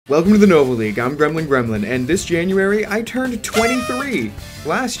Welcome to the TheNovaLeague, I'm Gremlin, and this January, I turned 23!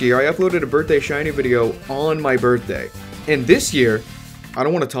 Last year, I uploaded a birthday shiny video on my birthday. And this year, I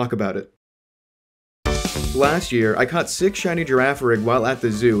don't want to talk about it. Last year, I caught 6 shiny Girafarig while at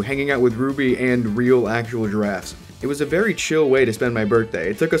the zoo, hanging out with Ruby and real actual giraffes. It was a very chill way to spend my birthday.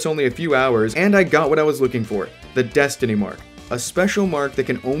 It took us only a few hours, and I got what I was looking for. The Destiny Mark. A special mark that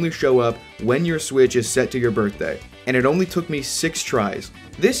can only show up when your Switch is set to your birthday. And it only took me 6 tries.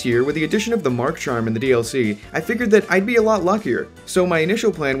 This year, with the addition of the Mark charm in the DLC, I figured that I'd be a lot luckier. So my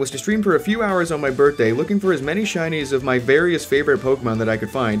initial plan was to stream for a few hours on my birthday looking for as many shinies of my various favorite Pokemon that I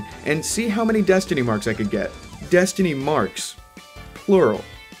could find, and see how many Destiny Marks I could get. Destiny Marks. Plural.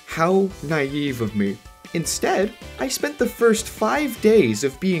 How naive of me. Instead, I spent the first 5 days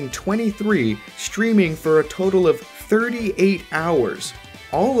of being 23 streaming for a total of 38 hours.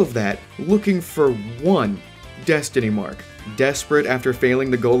 All of that looking for one Destiny Mark. Desperate after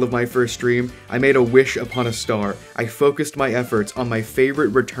failing the goal of my first stream, I made a wish upon a star. I focused my efforts on my favorite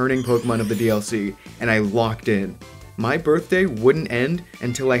returning Pokemon of the DLC, and I locked in. My birthday wouldn't end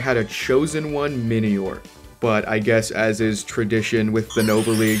until I had a chosen one Minior. But I guess as is tradition with the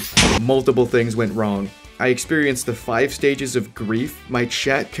TheNovaLeague, multiple things went wrong. I experienced the 5 stages of grief, my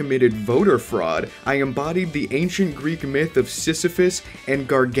chat committed voter fraud, I embodied the ancient Greek myth of Sisyphus, and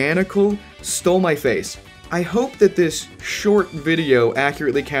Garganical stole my face. I hope that this short video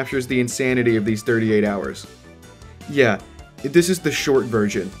accurately captures the insanity of these 38 hours. Yeah, this is the short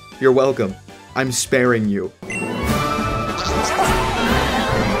version. You're welcome. I'm sparing you.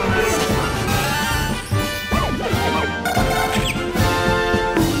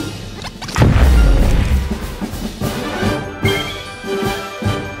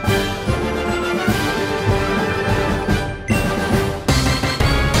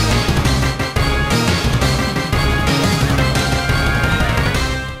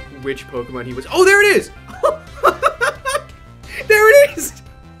 Which Pokemon he was. Oh, there it is! There it is!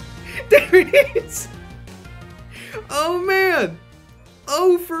 There it is! Oh, man!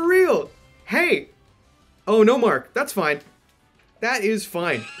 Oh, for real! Hey! Oh, no, Mark. That's fine. That is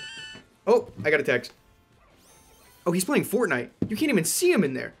fine. Oh, I got a text. Oh, he's playing Fortnite. You can't even see him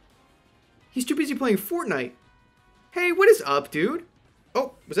in there. He's too busy playing Fortnite. Hey, what is up, dude?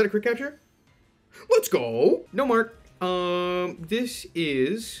 Oh, was that a quick capture? Let's go! No, Mark. This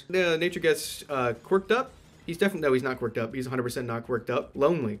is, Nature gets, quirked up. He's definitely, no, he's not quirked up. He's 100% not quirked up.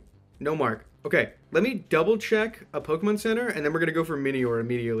 Lonely. No Mark. Okay, let me double check a Pokemon Center, and then we're gonna go for Minior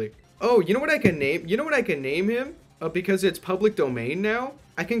immediately. Oh, you know what I can name? You know what I can name him? Because it's public domain now?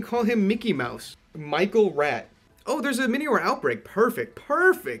 I can call him Mickey Mouse. Michael Rat. Oh, there's a Minior outbreak. Perfect,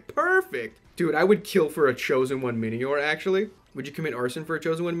 perfect, perfect. Dude, I would kill for a chosen one Minior, actually. Would you commit arson for a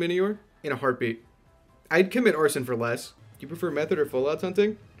chosen one Minior? In a heartbeat. I'd commit arson for less. Do you prefer method or full odds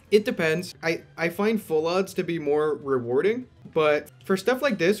hunting? It depends. I find full odds to be more rewarding, but for stuff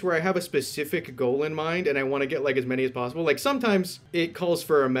like this where I have a specific goal in mind and I want to get like as many as possible, like sometimes it calls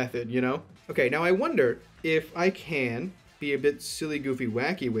for a method, you know? Okay, now I wonder if I can be a bit silly, goofy,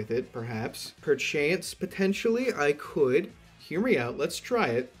 wacky with it, perhaps. Perchance, potentially, I could. Hear me out, let's try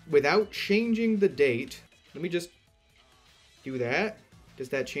it. Without changing the date, let me just do that. Does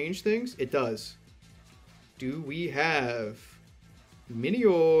that change things? It does. Do we have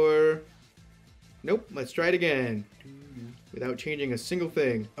Minior? Nope, let's try it again. Without changing a single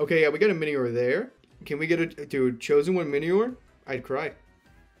thing. Okay, yeah, we got a Minior there. Can we get a, dude, chosen one Minior? I'd cry.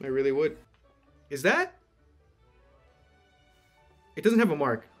 I really would. Is that? It doesn't have a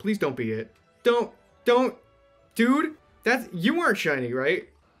mark. Please don't be it. Don't. Dude, that's, you aren't shiny, right?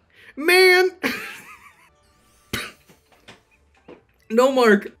 Man! No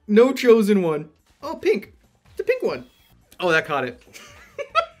mark. No chosen one. Oh, pink. The pink one. Oh, that caught it.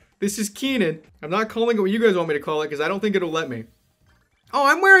 This is Keenan. I'm not calling it what you guys want me to call it because I don't think it'll let me. Oh,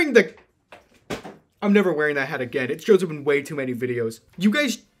 I'm wearing the... I'm never wearing that hat again. It shows up in way too many videos. You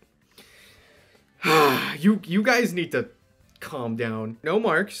guys... you guys need to calm down. No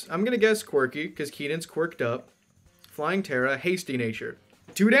marks. I'm going to guess quirky because Keenan's quirked up. Flying Terra, hasty nature.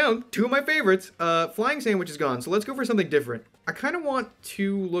 2 down. 2 of my favorites. Flying Sandwich is gone, so let's go for something different. I kind of want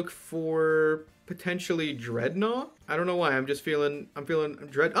to look for... potentially Dreadnought? I don't know why, I'm feeling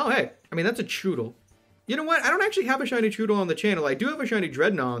Dread. Oh, hey, I mean, that's a Chewtle. You know what? I don't actually have a shiny Chewtle on the channel. I do have a shiny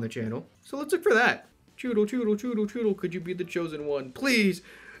Dreadnought on the channel. So let's look for that. Chewtle, could you be the chosen one? Please,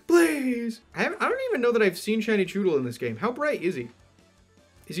 please. I don't even know that I've seen shiny Chewtle in this game. How bright is he?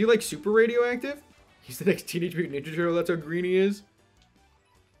 Is he like super radioactive? He's the next Teenage Mutant Ninja Turtle, that's how green he is?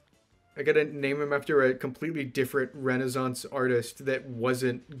 I gotta name him after a completely different Renaissance artist that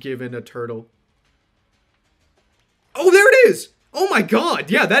wasn't given a turtle. Oh, there it is! Oh my god,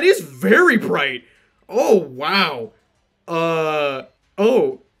 yeah, that is very bright. Oh, wow.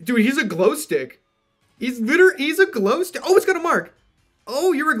 Oh, dude, he's a glow stick. He's a glow stick. Oh, it's got a mark.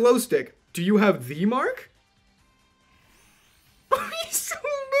 Oh, you're a glow stick. Do you have the mark? Oh, he's so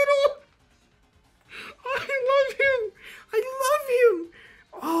little. I love him. I love him.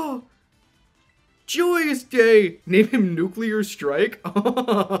 Oh, joyous day. Name him Nuclear Strike.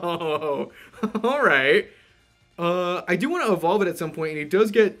 Oh, all right. I do want to evolve it at some point, and he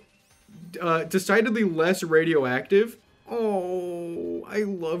does get decidedly less radioactive. Oh, I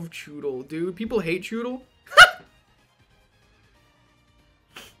love Chewtle, dude. People hate Chewtle.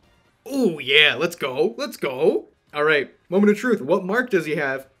 Oh, yeah, let's go. Let's go. All right, moment of truth. What mark does he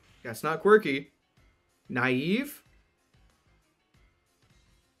have? That's not quirky. Naive?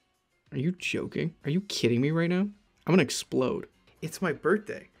 Are you joking? Are you kidding me right now? I'm gonna explode. It's my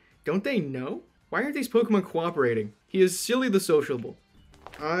birthday. Don't they know? Why aren't these Pokemon cooperating? He is Silly the Sociable.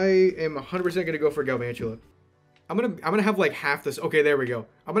 I am 100% gonna go for Galvantula. I'm gonna have like half this. Okay, there we go.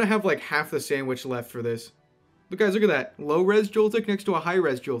 I'm gonna have like half the sandwich left for this. But guys, look at that. Low res Joltik next to a high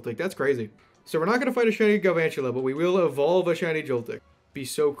res Joltik. That's crazy. So we're not gonna fight a shiny Galvantula, but we will evolve a shiny Joltik. Be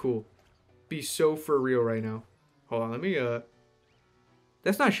so cool. Be so for real right now. Hold on, let me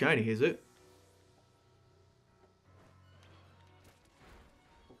that's not shiny, is it?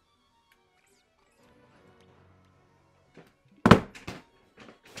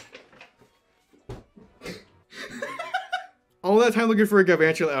 All that time looking for a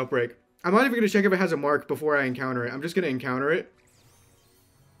Galvantula outbreak. I'm not even going to check if it has a mark before I encounter it. I'm just going to encounter it.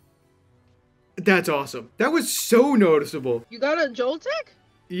 That's awesome. That was so noticeable. You got a Joltik?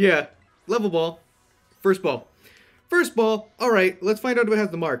 Yeah. Level ball. First ball. First ball. All right. Let's find out if it has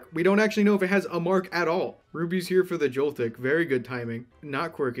the mark. We don't actually know if it has a mark at all. Ruby's here for the Joltik. Very good timing.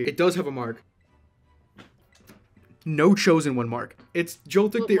 Not quirky. It does have a mark. No chosen one mark. It's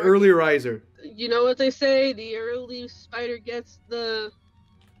Joltik the early riser. You know what they say? The early spider gets the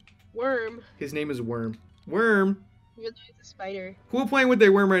worm. His name is Worm. Worm. You're the spider. Who are playing with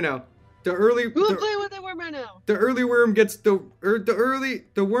their worm right now? The early. Who are playing with their worm right now? The early worm gets the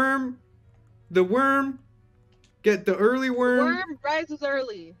worm. The worm. Get the early worm. The worm rises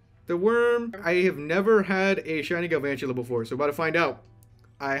early. The worm. I have never had a shiny Galvantula before, so about to find out.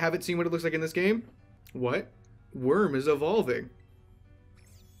 I haven't seen what it looks like in this game. What? Worm is evolving.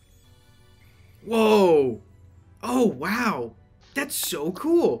 Whoa. Oh, wow. That's so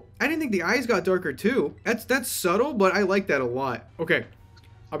cool. I didn't think the eyes got darker too. That's subtle, but I like that a lot. Okay.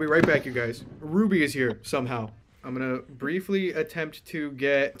 I'll be right back, you guys. Ruby is here somehow. I'm gonna briefly attempt to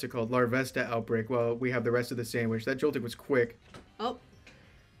get what's it called? Larvesta outbreak while we have the rest of the sandwich. That Joltik was quick. Oh.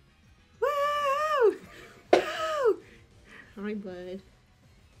 Woo! Woo! Hi, bud.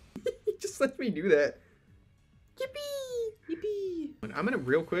 Just let me do that. Yippee! Yippee! I'm gonna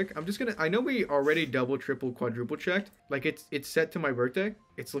real quick. I know we already double, triple, quadruple checked. Like it's set to my birthday.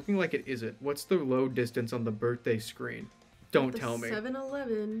 It's looking like it isn't. What's the load distance on the birthday screen? Don't tell me.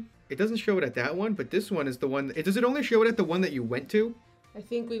 7-Eleven. It doesn't show it at that one, but this one is the one. Does it only show it at the one that you went to? I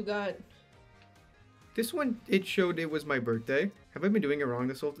think we've got. This one, it showed it was my birthday. Have I been doing it wrong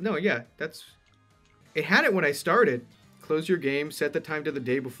this whole? No, yeah, that's. It had it when I started. Close your game, set the time to the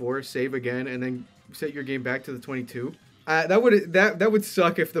day before, save again, and then set your game back to the 22. That would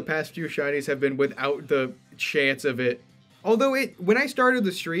suck if the past few shinies have been without the chance of it. Although when I started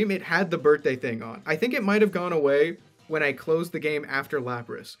the stream, it had the birthday thing on. I think it might have gone away when I closed the game after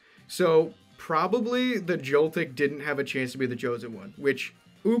Lapras. So probably the Joltik didn't have a chance to be the chosen one, which,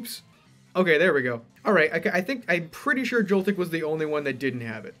 oops. Okay, there we go. All right, I'm pretty sure Joltik was the only one that didn't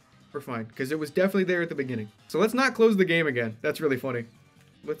have it. We're fine, because it was definitely there at the beginning. So let's not close the game again. That's really funny.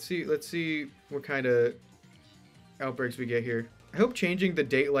 Let's see what kind of outbreaks we get here. I hope changing the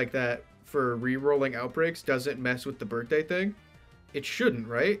date like that for re-rolling outbreaks doesn't mess with the birthday thing. It shouldn't,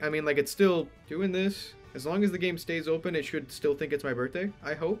 right? I mean, like, it's still doing this. As long as the game stays open, it should still think it's my birthday,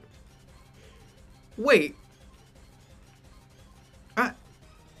 I hope. Wait.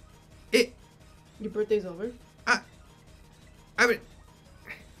 Your birthday's over?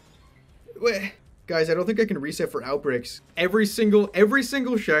 Wait. Guys, I don't think I can reset for outbreaks. Every single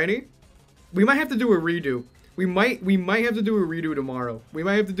shiny. We might have to do a redo. We might have to do a redo tomorrow. We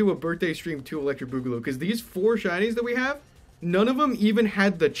might have to do a birthday stream to Electric Boogaloo, because these 4 shinies that we have, none of them even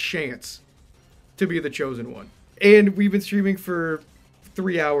had the chance to be the chosen one. And we've been streaming for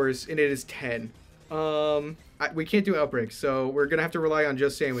 3 hours, and it is 10. We can't do outbreaks, so we're gonna have to rely on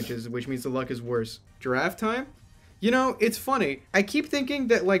just sandwiches, which means the luck is worse. Giraffe time? You know, it's funny. I keep thinking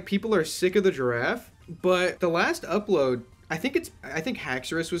that, like, people are sick of the giraffe, but the last upload, I think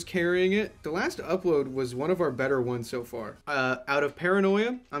Haxorus was carrying it. The last upload was one of our better ones so far. Out of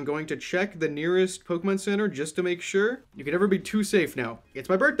paranoia, I'm going to check the nearest Pokemon Center just to make sure. You can never be too safe now. It's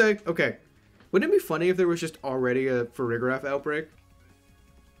my birthday. Okay. Wouldn't it be funny if there was just already a Farigiraf outbreak?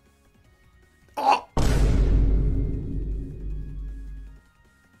 Oh!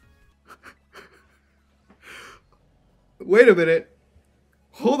 Wait a minute.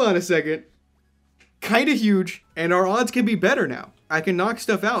 Hold on a second. Kinda huge, and our odds can be better now. I can knock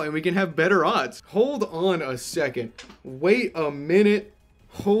stuff out and we can have better odds. Hold on a second. Wait a minute.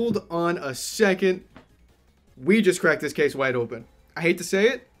 Hold on a second. We just cracked this case wide open. I hate to say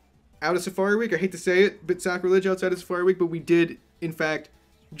it, out of Safari Week. I hate to say it, bit sacrilege outside of Safari Week, but we did, in fact,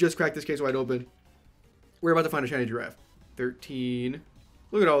 just crack this case wide open. We're about to find a shiny giraffe. 13.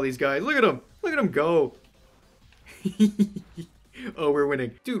 Look at all these guys. Look at them. Look at them go. Oh, we're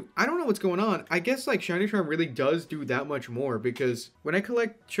winning. Dude, I don't know what's going on. I guess, like, Shiny Charm really does do that much more, because when I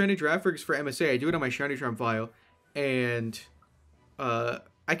collect Shiny Girafarigs for MSA, I do it on my Shiny Charm file, and I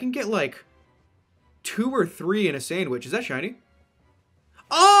can get, like, 2 or 3 in a sandwich. Is that shiny?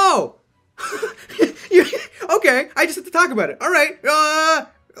 Oh! Okay, I just have to talk about it. All right,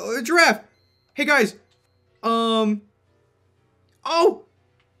 giraffe. Hey, guys. Oh!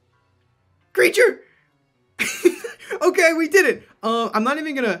 Creature! Okay, we did it. I'm not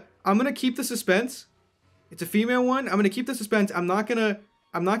even gonna, I'm gonna keep the suspense. It's a female one. I'm gonna keep the suspense. I'm not gonna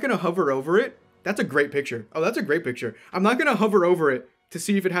hover over it. That's a great picture. Oh, that's a great picture. I'm not gonna hover over it to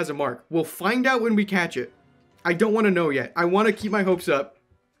see if it has a mark. We'll find out when we catch it. I don't want to know yet. I want to keep my hopes up.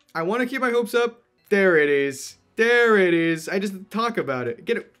 I want to keep my hopes up. There it is. There it is. I just talk about it.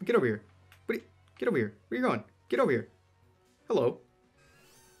 Get over here. Get over here. Where you going? Get over here. Hello.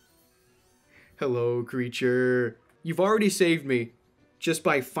 Hello, creature. You've already saved me just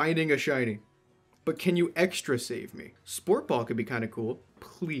by finding a shiny. But can you extra save me? Sport Ball could be kind of cool.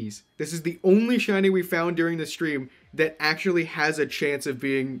 Please. This is the only shiny we found during the stream that actually has a chance of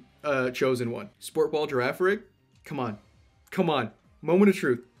being a chosen one. Sport Ball Girafarig? Come on. Come on. Moment of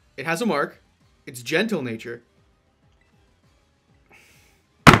truth. It has a mark. It's gentle nature.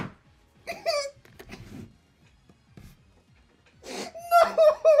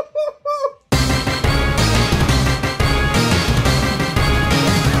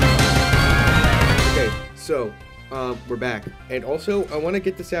 So, we're back. And also, I want to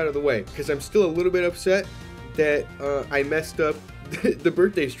get this out of the way, because I'm still a little bit upset that I messed up the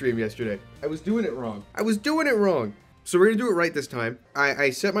birthday stream yesterday. I was doing it wrong. I was doing it wrong. So we're going to do it right this time.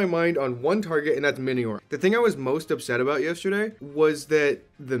 I set my mind on one target, and that's Minior. The thing I was most upset about yesterday was that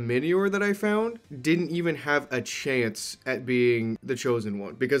the Minior that I found didn't even have a chance at being the chosen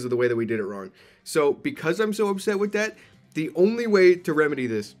one, because of the way that we did it wrong. So, because I'm so upset with that, the only way to remedy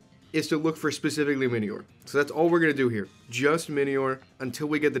this is to look for specifically Minior. So that's all we're going to do here. Just Minior until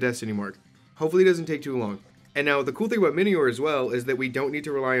we get the Destiny Mark. Hopefully it doesn't take too long. And now the cool thing about Minior as well is that we don't need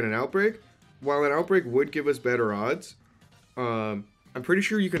to rely on an outbreak. While an outbreak would give us better odds, I'm pretty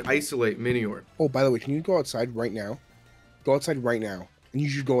sure you can isolate Minior. Oh, by the way, can you go outside right now? Go outside right now. And you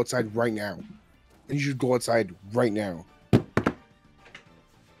should go outside right now. And you should go outside right now. And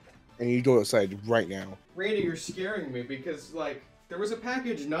you go outside right now. Randy, you're scaring me because, like, there was a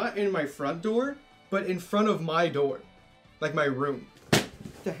package not in my front door, but in front of my door. Like my room. What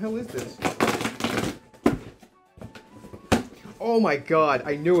the hell is this? Oh my god,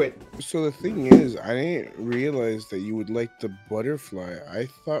 I knew it. So the thing is, I didn't realize that you would like the butterfly. I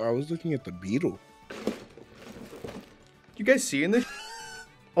thought I was looking at the beetle. You guys seeing this?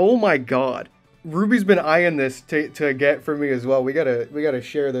 Oh my god. Ruby's been eyeing this to get for me as well. We gotta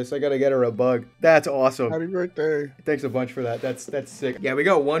share this. I gotta get her a bug. That's awesome. Happy birthday. Thanks a bunch for that. That's sick. Yeah, we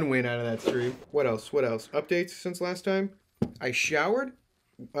got 1 win out of that stream. What else? What else? Updates since last time? I showered.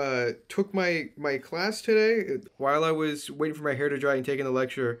 Took my class today. While I was waiting for my hair to dry and taking the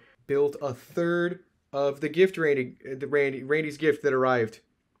lecture, built a third of the gift Randy's gift that arrived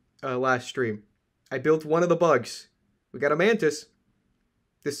last stream. I built one of the bugs. We got a mantis.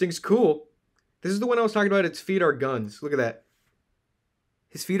 This thing's cool. This is the one I was talking about. Its feet are guns. Look at that.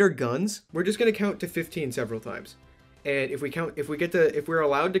 His feet are guns. We're just gonna count to 15 several times, and if we're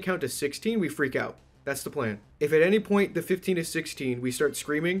allowed to count to 16, we freak out. That's the plan. If at any point the 15 is 16, we start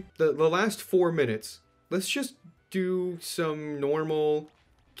screaming. The last 4 minutes, let's just do some normal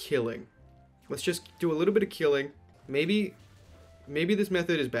killing. Let's just do a little bit of killing. Maybe this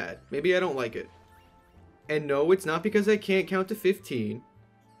method is bad. Maybe I don't like it. And no, it's not because I can't count to 15.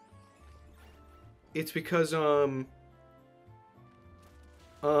 It's because, yeah,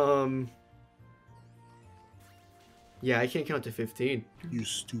 I can't count to 15. You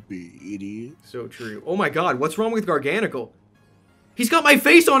stupid idiot. So true. Oh my god, what's wrong with Garganical? He's got my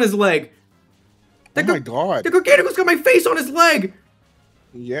face on his leg. Oh my god. The Garganical's got my face on his leg.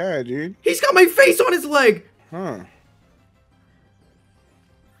 Yeah, dude. He's got my face on his leg. Huh.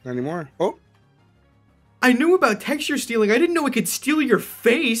 Not anymore. Oh. I knew about texture stealing. I didn't know it could steal your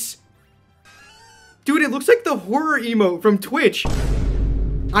face. Dude, it looks like the horror emote from Twitch.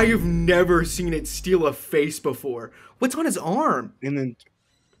 I have never seen it steal a face before. What's on his arm? And then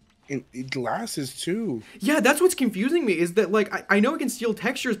glasses too. Yeah, that's what's confusing me, is that, like, I know it can steal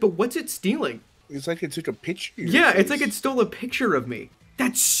textures, but what's it stealing? It's like it took a picture of your Yeah, face. it's like it stole a picture of me.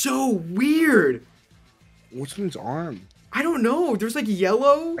 That's so weird. What's on his arm? I don't know. There's like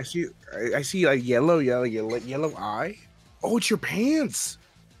yellow. I see like yellow eye. Oh, it's your pants.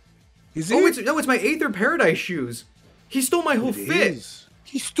 Is it? Oh, it's my Aether Paradise shoes. He stole my whole It fit. is.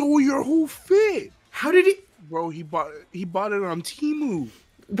 He stole your whole fit. How did he? Bro, he bought it on Temu.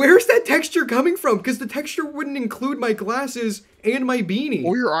 Where's that texture coming from? Because the texture wouldn't include my glasses and my beanie.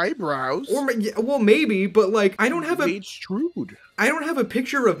 Or your eyebrows. Or my, yeah, well, maybe, but like I don't have a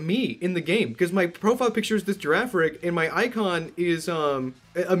picture of me in the game because my profile picture is this Girafarig and my icon is a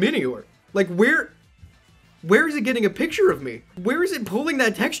Minior. Like where is it getting a picture of me? Where is it pulling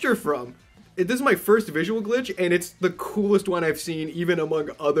that texture from? This is my first visual glitch and it's the coolest one I've seen even among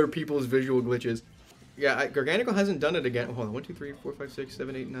other people's visual glitches. Yeah, Garganical hasn't done it again. Oh, hold on. 1, 2, 3, 4, 5, 6,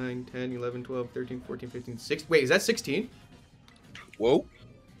 7, 8, 9, 10, 11, 12, 13, 14, 15, 16. Wait, is that 16? Whoa.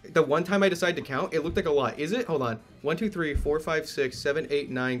 The one time I decided to count, it looked like a lot. Is it? Hold on. 1, 2, 3, 4, 5, 6, 7, 8,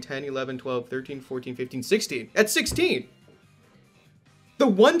 9, 10, 11, 12, 13, 14, 15, 16. That's 16. The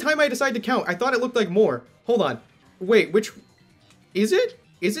one time I decided to count, I thought it looked like more. Hold on. Wait, which... Is it?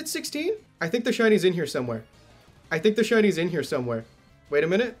 Is it 16? I think the shiny's in here somewhere. Wait a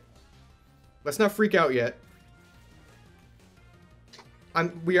minute. Let's not freak out yet.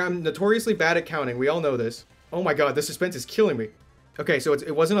 I'm notoriously bad at counting. We all know this. Oh my god, the suspense is killing me. Okay, so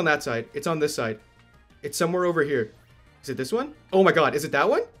it wasn't on that side. It's on this side. It's somewhere over here. Is it this one? Oh my god, is it that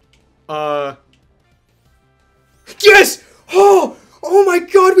one? Yes! Oh! Oh my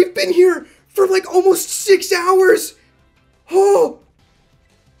god, we've been here for like almost 6 hours! Oh!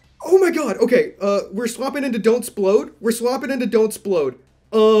 Oh my god, okay, we're swapping into Don't Splode.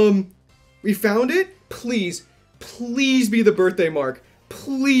 We found it? Please. Please be the birthday mark.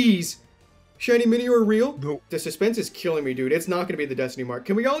 Please. Shiny Minior real? Nope. The suspense is killing me, dude. It's not gonna be the Destiny mark.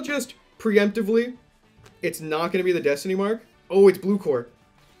 Can we all just preemptively? It's not gonna be the Destiny mark? Oh, it's blue core.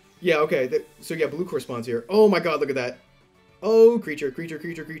 Yeah, okay. So yeah, blue core spawns here. Oh my god, look at that. Oh, creature.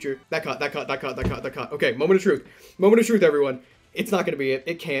 That caught. Okay, moment of truth. Moment of truth, everyone. It's not gonna be it.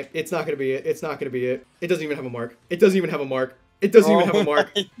 It can't. It's not gonna be it. It doesn't even have a mark. It doesn't even have a mark. It doesn't even have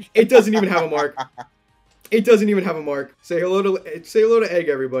a mark. Say hello to Egg,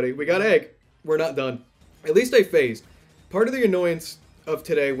 everybody. We got Egg. We're not done. At least I phased. Part of the annoyance of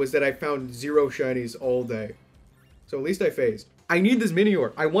today was that I found 0 shinies all day. So at least I phased. I need this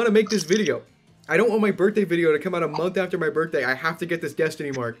Minior. I want to make this video. I don't want my birthday video to come out a month after my birthday. I have to get this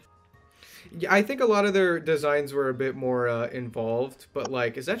Destiny mark. Yeah, I think a lot of their designs were a bit more involved, but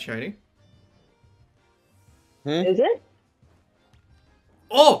like, is that shiny? Is it?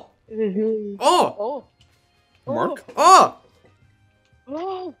 Oh! Mm-hmm. Oh! Oh. Mark? Oh!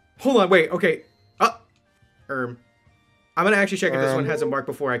 Oh. Hold on, wait, okay. I'm gonna actually check if this one has a mark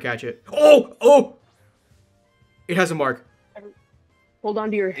before I catch it. Oh! Oh! It has a mark. Hold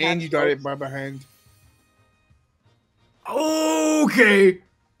on to your hat. And you got it by behind. Okay!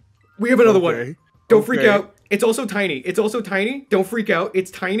 We have another one. Don't freak Okay. out. It's also tiny. Don't freak out.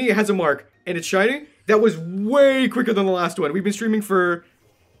 It's tiny. It has a mark. And it's shiny. That was way quicker than the last one. We've been streaming for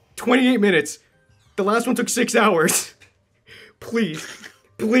 28 minutes. The last one took 6 hours. Please.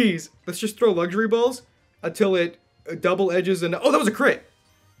 Please. Let's just throw luxury balls until it double edges and... Oh, that was a crit.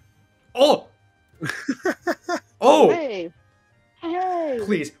 Oh! Oh! Hey. Hey.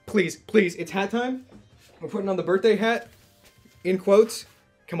 Please. It's hat time. We're putting on the birthday hat. In quotes.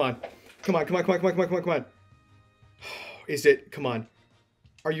 Come on. Is it? Come on.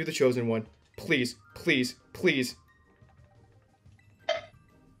 Are you the chosen one? Please.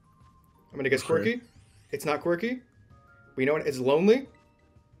 I'm gonna guess quirky. It's not quirky. We know it. It's lonely.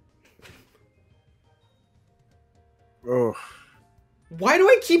 Oh. Why do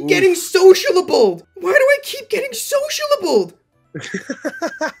I keep getting socialabled?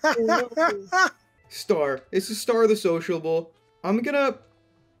 Star. This is Star the sociable. I'm gonna...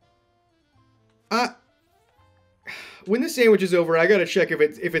 when the sandwich is over, I gotta check if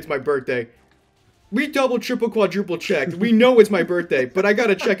it's my birthday. We double, triple, quadruple checked. We know it's my birthday, but I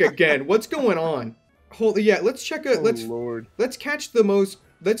gotta check again. What's going on? Yeah, let's check Lord. let's catch the most...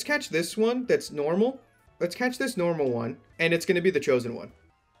 Let's catch this one that's normal. Let's catch this normal one, and it's gonna be the chosen one.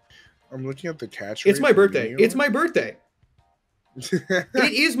 I'm looking at the catch. It's my birthday. It's my birthday. It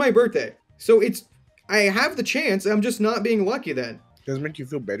is my birthday. So I have the chance. I'm just not being lucky then. Does it make you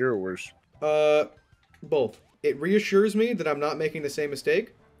feel better or worse? Both. It reassures me that I'm not making the same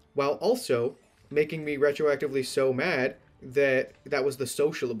mistake, while also making me retroactively so mad that that was the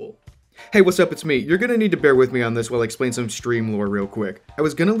socialable. Hey, what's up? It's me. You're gonna need to bear with me on this while I explain some stream lore real quick. I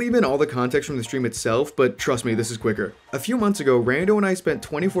was gonna leave in all the context from the stream itself, but trust me, this is quicker. A few months ago, Rando and I spent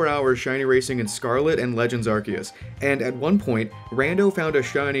 24 hours shiny racing in Scarlet and Legends Arceus, and at one point, Rando found a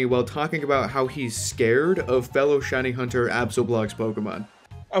shiny while talking about how he's scared of fellow shiny hunter AbsoBlox Pokemon.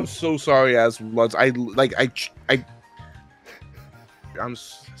 I'm so sorry, AbsoBlox. I'm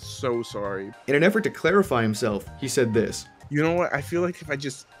so sorry. In an effort to clarify himself, he said this. You know what? I feel like if I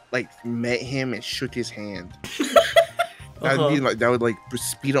just met him and shook his hand, that would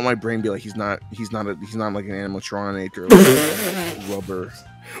speed up my brain. Be like, he's not like an animatronic or like a rubber.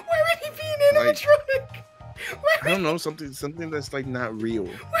 Why would he be an animatronic? I don't know, something that's like not real.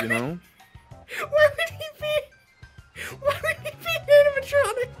 You know? Why would he be an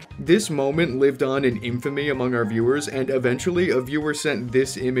animatronic? This moment lived on in infamy among our viewers, and eventually a viewer sent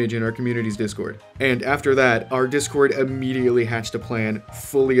this image in our community's Discord. And after that, our Discord immediately hatched a plan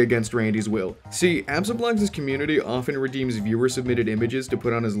fully against Randy's will. See, AbsoBlox' community often redeems viewer-submitted images to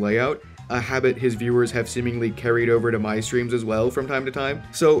put on his layout, a habit his viewers have seemingly carried over to my streams as well from time to time.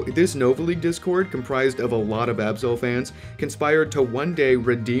 So this NovaLeague Discord, comprised of a lot of Absol fans, conspired to one day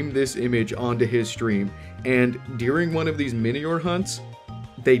redeem this image onto his stream, and during one of these Minior hunts,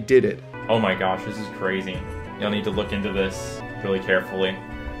 they did it. Oh my gosh, this is crazy. You'll need to look into this really carefully.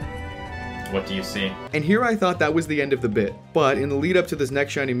 What do you see? And here I thought that was the end of the bit, but in the lead up to this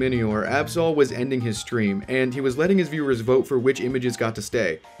next shiny Minior, Absol was ending his stream, and he was letting his viewers vote for which images got to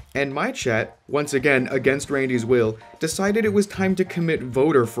stay. And my chat, once again against Randy's will, decided it was time to commit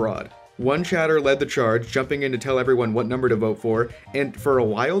voter fraud. One chatter led the charge, jumping in to tell everyone what number to vote for, and for a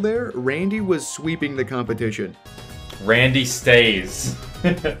while there, Randy was sweeping the competition. Randy stays.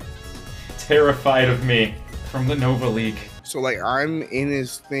 Terrified of me from the NovaLeague. So I'm in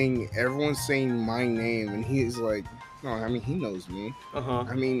his thing, everyone's saying my name, and he's like, no, I mean, he knows me.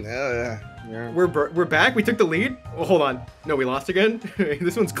 I mean, yeah. We're back? We took the lead? Oh, hold on. No, we lost again?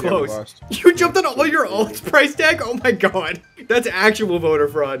 This one's Yeah, we close. lost. You jumped on all your alts price tag? Oh my god. That's actual voter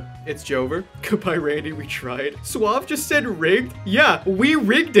fraud. It's Jover. Goodbye, Randy. We tried. Suave just said rigged? Yeah, we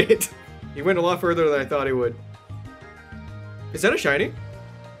rigged it. He went a lot further than I thought he would. Is that a shiny?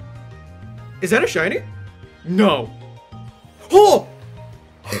 Is that a shiny? No. Oh!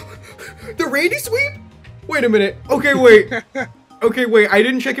 The Randy sweep? Wait a minute. Okay, wait. Okay, wait. I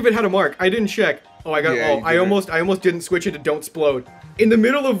didn't check if it had a mark. I didn't check. Oh, I got. Yeah, oh, I almost didn't switch it to don't explode. In the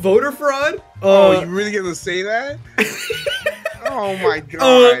middle of voter fraud? Oh, you really get to say that? Oh my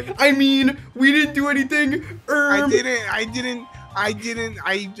god. I mean, we didn't do anything. I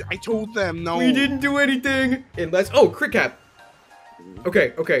told them no. We didn't do anything. Unless, oh, crit cap.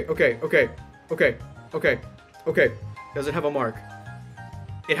 Okay. Does it have a mark?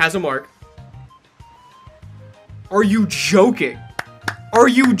 It has a mark. Are you joking? Are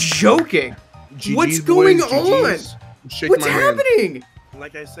you joking? GG's, What's going boys, on? GG's. Shake What's my hand. happening?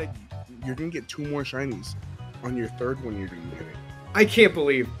 Like I said, you're gonna get 2 more shinies. On your 3rd one, you're gonna get it. I can't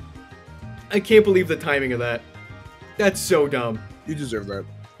believe the timing of that. That's so dumb. You deserve that.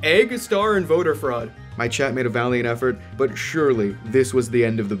 Egg, star, and voter fraud. My chat made a valiant effort, but surely this was the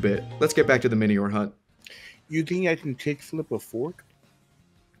end of the bit. Let's get back to the Minior hunt. You think I can kickflip a fork?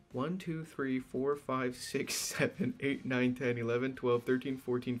 1, 2, 3, 4, 5, 6, 7, 8, 9, 10, 11, 12, 13,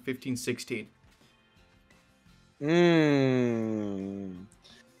 14, 15, 16.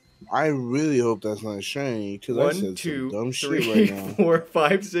 I really hope that's not shiny, because I 1, said 2, some dumb 3, shit right now. 4,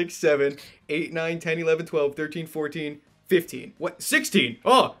 5, 6, 7, 8, 9, 10, 11, 12, 13, 14, 15. What? 16!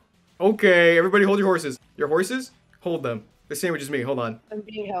 Oh! Okay, everybody hold your horses. Your horses? Hold them. The same as me. Hold on. I'm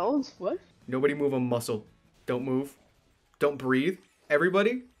being held? What? Nobody move a muscle. Don't move. Don't breathe.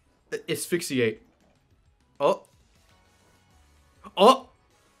 Everybody, asphyxiate. Oh. Oh!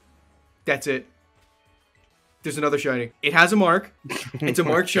 That's it. There's another shiny. It has a mark. It's a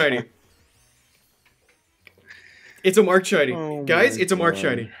marked shiny. It's a marked shiny. Oh guys, my it's a marked God.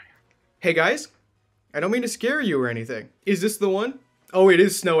 shiny. Hey, guys. I don't mean to scare you or anything. Is this the one? Oh, it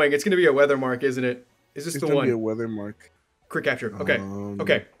is snowing. It's going to be a weather mark, isn't it? Is this It's the gonna one? be a weather mark. Quick capture. Okay.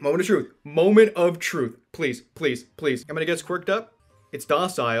 Okay. Moment of truth. Moment of truth. Please, please, please. I'm gonna get quirked up. It's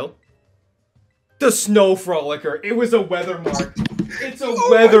docile. The Snow Frolicker. It was a weather mark. It's a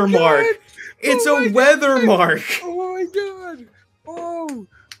weather mark. It's a weather mark. Oh my god.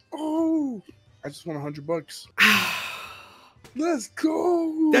 Oh. I just want $100. Let's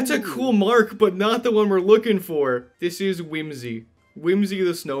go. That's a cool mark, but not the one we're looking for. This is Whimsy. Whimsy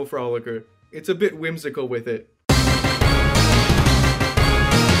the Snow Frolicker. It's a bit whimsical with it.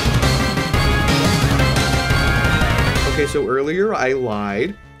 Okay, so earlier I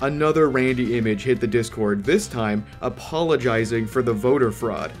lied. Another Randy image hit the Discord, this time apologizing for the voter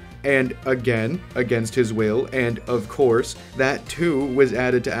fraud. And again, against his will, and of course, that too was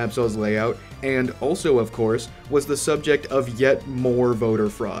added to Absol's layout, and also, of course, was the subject of yet more voter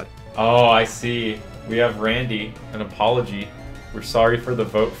fraud. Oh, I see. We have Randy, an apology. We're sorry for the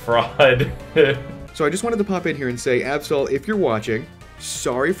vote fraud. So I just wanted to pop in here and say, Absol, if you're watching,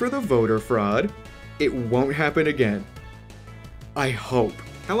 sorry for the voter fraud. It won't happen again. I hope.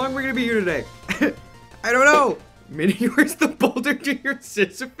 How long are we gonna be here today? I don't know. Minior's the boulder to your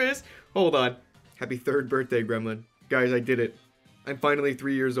Sisyphus? Hold on. Happy 3rd birthday, Gremlin. Guys, I did it. I'm finally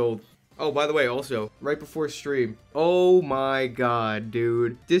 3 years old. Oh, by the way, also, right before stream. Oh my god,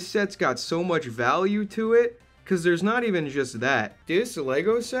 dude. This set's got so much value to it, because there's not even just that. This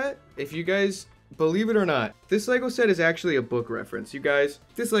Lego set, if you guys believe it or not, this Lego set is actually a book reference. You guys,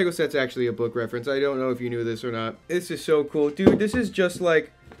 this Lego set's actually a book reference. I don't know if you knew this or not. This is so cool. Dude, this is just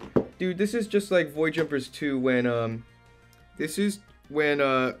like... Dude, this is just like Void Jumpers 2 when, this is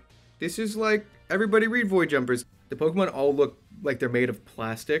like, everybody read Void Jumpers. The Pokemon all look like they're made of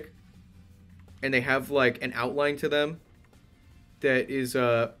plastic. And they have, like, an outline to them that is,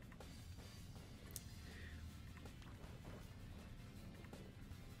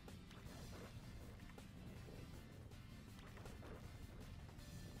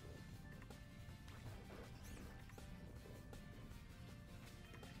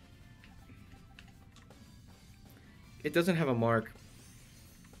 it doesn't have a mark.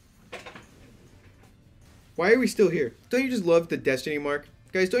 Why are we still here? Don't you just love the Destiny mark?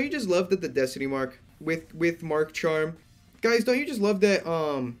 Guys, don't you just love that the Destiny mark with Mark Charm? Guys, don't you just love that,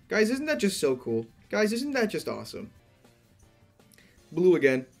 guys, isn't that just so cool? Guys, isn't that just awesome? Blue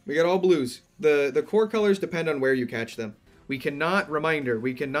again. We got all blues. The core colors depend on where you catch them. We cannot, reminder,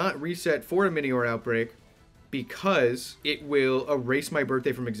 we cannot reset for a Minior outbreak because it will erase my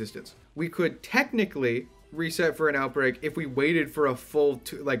birthday from existence. We could technically reset for an outbreak if we waited for a full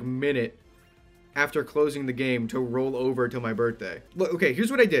minute after closing the game to roll over to my birthday. Look, okay,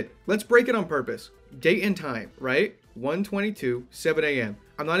 here's what I did. Let's break it on purpose. Date and time, right? 1:22, 7 a.m.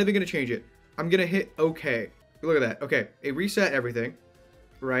 I'm not even gonna change it. I'm gonna hit OK. Look at that. Okay, it reset everything,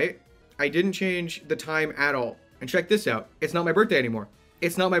 right? I didn't change the time at all. And check this out. It's not my birthday anymore.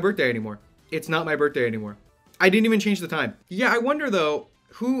 It's not my birthday anymore. It's not my birthday anymore. I didn't even change the time. Yeah, I wonder though,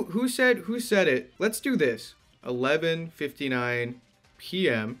 who said it? Let's do this. 11:59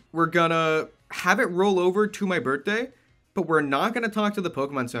 p.m. We're gonna have it roll over to my birthday, but we're not gonna talk to the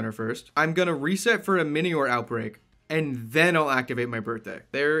Pokemon Center first. I'm gonna reset for a Minior outbreak, and then I'll activate my birthday.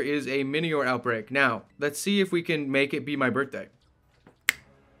 There is a Minior outbreak. Now, let's see if we can make it be my birthday.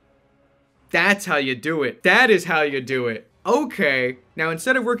 That's how you do it. That is how you do it. Okay, now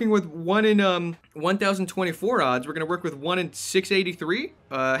instead of working with 1 in 1024 odds, we're gonna work with 1 in 683.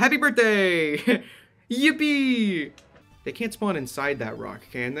 Happy birthday! Yippee! They can't spawn inside that rock,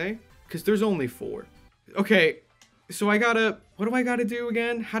 can they? Because there's only 4. Okay, so what do I gotta do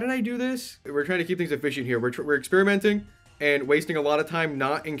again? How did I do this? We're trying to keep things efficient here. We're experimenting and wasting a lot of time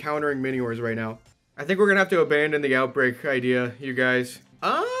not encountering Miniors right now. I think we're gonna have to abandon the outbreak idea, you guys.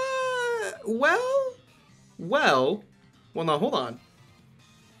 Well, no, hold on.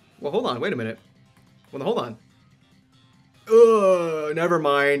 Well, hold on, wait a minute. Well, no, hold on. Never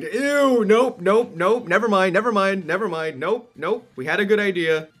mind. Ew, nope, never mind, nope. We had a good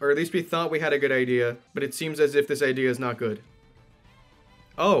idea, or at least we thought we had a good idea, but it seems as if this idea is not good.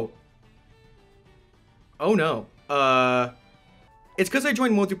 Oh no. It's because I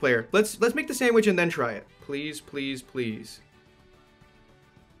joined multiplayer. Let's make the sandwich and then try it. Please, please, please.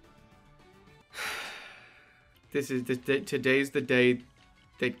 Today's the day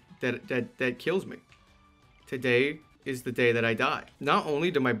that kills me. Today is the day that I die. Not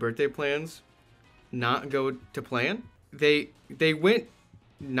only do my birthday plans not go to plan, they went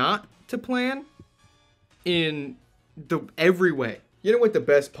not to plan in every way. You know what the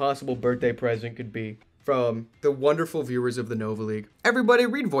best possible birthday present could be from the wonderful viewers of the TheNovaLeague? Everybody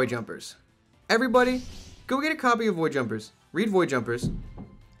read Void Jumpers. Everybody, go get a copy of Void Jumpers. Read Void Jumpers.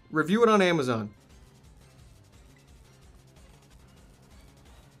 Review it on Amazon.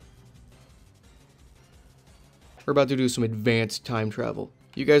 We're about to do some advanced time travel.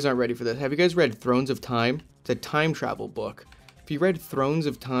 You guys aren't ready for this. Have you guys read Thrones of Time? It's a time travel book. If you read Thrones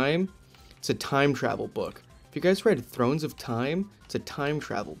of Time, it's a time travel book. If you guys read Thrones of Time, it's a time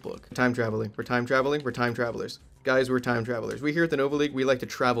travel book. Time traveling. We're time traveling. We're time travelers. Guys, we're time travelers. We here at the TheNovaLeague, we like to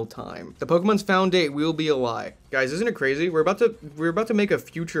travel time. The Pokemon's found date will be a lie. Guys, isn't it crazy? We're about to make a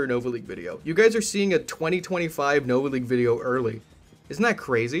future TheNovaLeague video. You guys are seeing a 2025 TheNovaLeague video early. Isn't that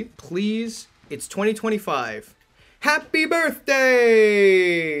crazy? Please, it's 2025. Happy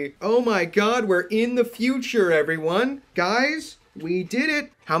birthday! Oh my god, we're in the future, everyone. Guys, we did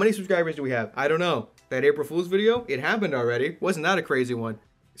it. How many subscribers do we have? I don't know. That April Fool's video, it happened already. Wasn't that a crazy one?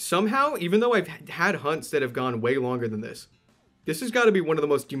 Somehow, even though I've had hunts that have gone way longer than this has got to be one of the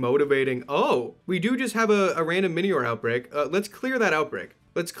most demotivating. Oh, we do just have a random Minior outbreak. Let's clear that outbreak.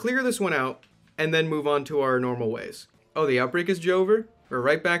 Let's clear this one out and then move on to our normal ways. Oh, the outbreak is over? We're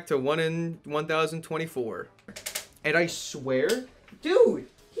right back to 1 in 1024. And I swear, dude,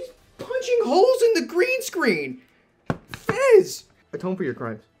 he's punching holes in the green screen. Fez! Atone for your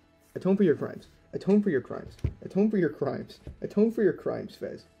crimes. Atone for your crimes. Atone for your crimes. Atone for your crimes. Atone for your crimes,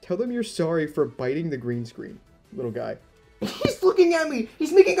 Fez. Tell them you're sorry for biting the green screen, little guy. He's looking at me!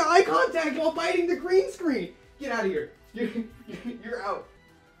 He's making eye contact while biting the green screen! Get out of here. You're out.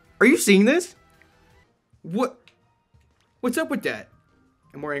 Are you seeing this? What's up with that?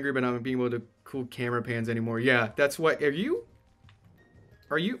 I'm more angry about not being able to cool camera pans anymore. Yeah, that's what. Are you?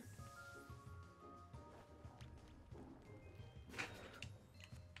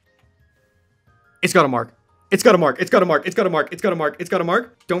 It's got a mark. It's got a mark. It's got a mark. It's got a mark. It's got a mark. It's got a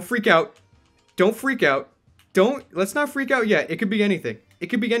mark. Don't freak out. Don't freak out. Let's not freak out yet. It could be anything. It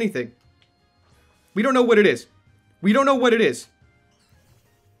could be anything. We don't know what it is. We don't know what it is.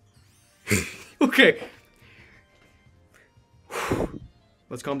 Okay.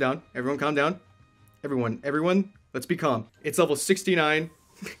 Let's calm down. Everyone calm down. Everyone, let's be calm. It's level 69.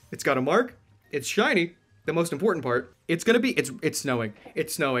 It's got a mark. It's shiny. The most important part. It's gonna be, it's snowing.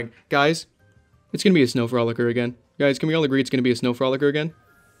 It's snowing. Guys, it's gonna be a snow frolicker again. Guys, can we all agree it's gonna be a snow frolicker again?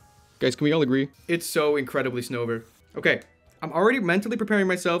 Guys, can we all agree? It's so incredibly snover. Okay, I'm already mentally preparing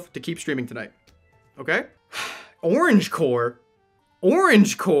myself to keep streaming tonight. Okay? Orange core?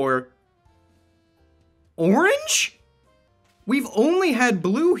 Orange core? Orange? We've only had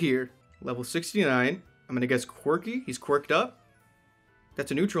blue here. Level 69. I'm gonna guess quirky. He's quirked up.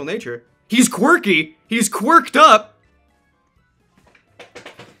 That's a neutral nature. He's quirky! He's quirked up!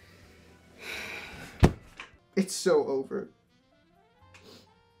 It's so over.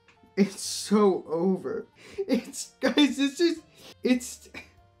 It's so over. Guys, it's,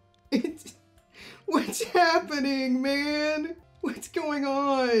 what's happening, man? What's going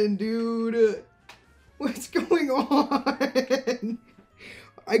on, dude? What's going on?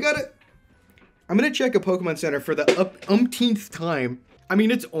 I'm gonna check a Pokemon Center for the umpteenth time. I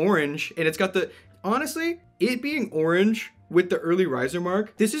mean, it's orange, and it's got the, honestly, it being orange with the early riser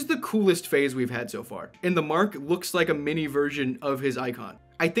mark, this is the coolest phase we've had so far. And the mark looks like a mini version of his icon.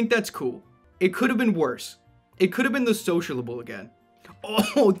 I think that's cool. It could have been worse. It could have been the socialable again.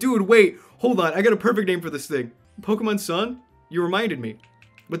 Oh, dude, wait, hold on. I got a perfect name for this thing. Pokemon Sun, you reminded me.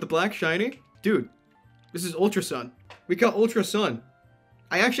 With the black shiny, dude, this is Ultra Sun. We got Ultra Sun.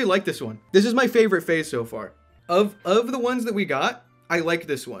 I actually like this one. This is my favorite phase so far. Of the ones that we got, I like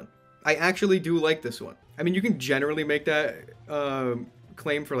this one. I actually do like this one. I mean, you can generally make that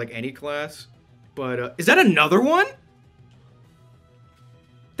claim for like any class, but is that another one?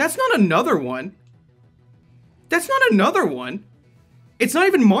 That's not another one. That's not another one. It's not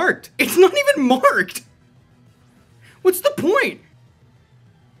even marked. It's not even marked. What's the point?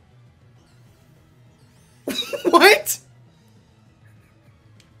 What?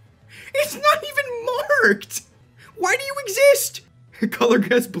 It's not even marked. Why do you exist? Color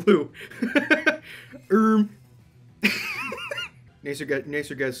guess blue.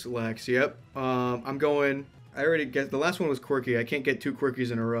 Nacer guess lax. Yep. I'm going. I already guessed. The last one was quirky. I can't get two quirkies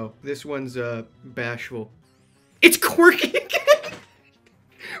in a row. This one's bashful. It's quirky again.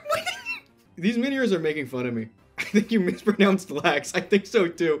 These miniors are making fun of me. I think you mispronounced lax. I think so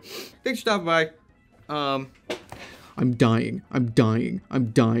too. Thanks for stopping by. I'm dying. I'm dying.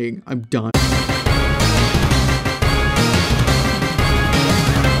 I'm dying. I'm dying.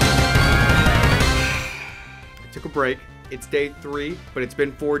 Took a break. It's day 3, but it's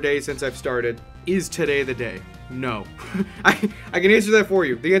been 4 days since I've started. Is today the day? No. I can answer that for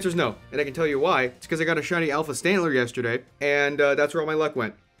you. The answer is no. And I can tell you why. It's because I got a shiny Alpha Stantler yesterday, and that's where all my luck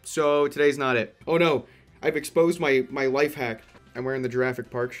went. So today's not it. Oh no, I've exposed my life hack. I'm wearing the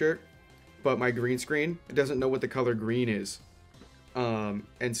Jurassic Park shirt, but my green screen, it doesn't know what the color green is. And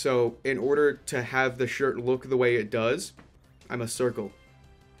so in order to have the shirt look the way it does, I'm a circle.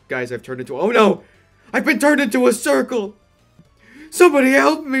 Guys, I've turned into, oh no! I've been turned into a circle! Somebody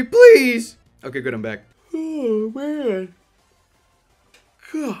help me, please! Okay, good, I'm back. Oh, man.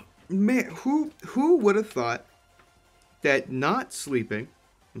 God, man, who would have thought that not sleeping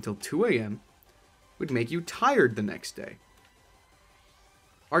until 2 a.m. would make you tired the next day?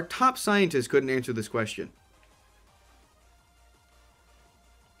 Our top scientists couldn't answer this question.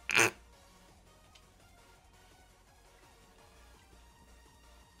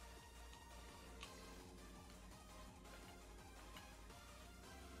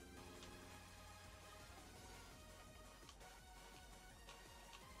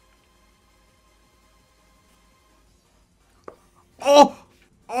 Oh!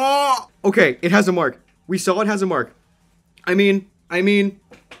 Okay, it has a mark. We saw it has a mark. I mean,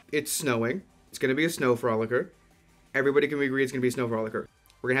 it's snowing. It's gonna be a snow frolicker. Everybody can agree it's gonna be a snow frolicker.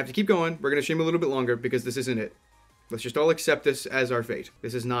 We're gonna have to keep going. We're gonna stream a little bit longer because this isn't it. Let's just all accept this as our fate.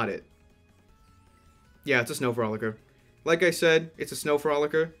 This is not it. Yeah, it's a snow frolicker. Like I said, it's a snow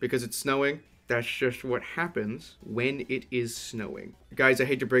frolicker because it's snowing. That's just what happens when it is snowing. Guys, I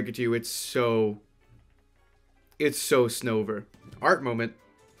hate to break it to you, it's so snover. Art moment.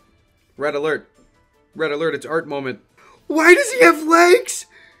 Red alert. Red alert, it's art moment. Why does he have legs?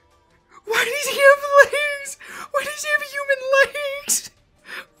 Why does he have legs? Why does he have human legs?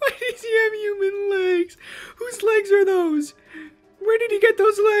 Why does he have human legs? Whose legs are those? Where did he get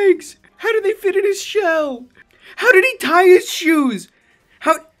those legs? How did they fit in his shell? How did he tie his shoes?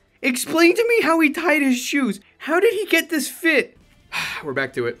 Explain to me how he tied his shoes. How did he get this fit? We're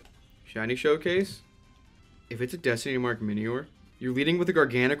back to it. Shiny showcase. If it's a Destiny Marked Minior, you're leading with a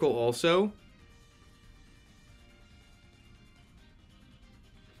Garganical also?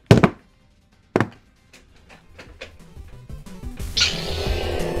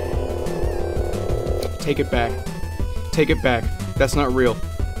 Take it back. Take it back. That's not real.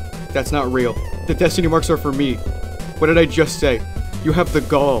 That's not real. The Destiny Marks are for me. What did I just say? You have the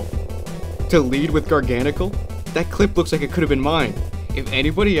gall to lead with Garganical? That clip looks like it could have been mine. If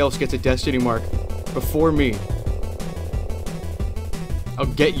anybody else gets a Destiny Mark before me, I'll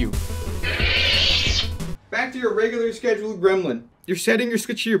get you. Back to your regular scheduled gremlin. You're setting your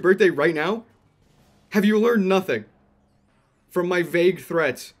switch to your birthday right now? Have you learned nothing from my vague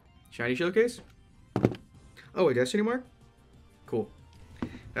threats? Shiny showcase? Oh, a Destiny Mark? Cool.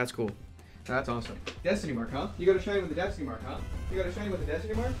 That's cool. That's awesome. Destiny Mark, huh? You got a shiny with a Destiny Mark, huh? You got a shiny with a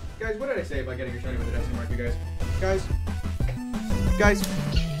Destiny Mark? Guys, what did I say about getting a shiny with a Destiny Mark, you guys? Guys,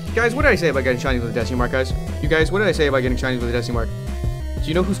 what did I say about getting shiny with a Destiny Mark, guys? You guys, what did I say about getting shiny with a Destiny Mark? Do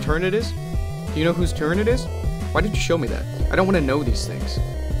you know whose turn it is? Do you know whose turn it is? Why did you show me that? I don't want to know these things.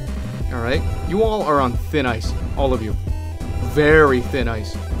 Alright? You all are on thin ice. All of you. Very thin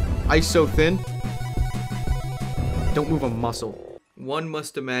ice. Ice so thin, don't move a muscle. One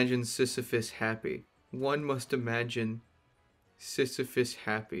must imagine Sisyphus happy. One must imagine Sisyphus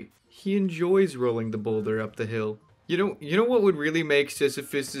happy. He enjoys rolling the boulder up the hill. You know what would really make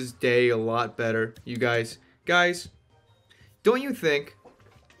Sisyphus's day a lot better, you guys? Guys, don't you think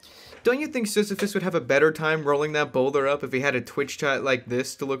Sisyphus would have a better time rolling that boulder up if he had a Twitch chat like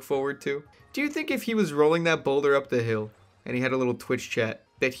this to look forward to? Do you think if he was rolling that boulder up the hill and he had a little Twitch chat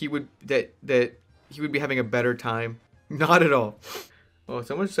that he would be having a better time? Not at all. Oh,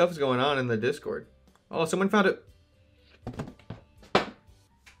 so much stuff is going on in the Discord. Oh, someone found it.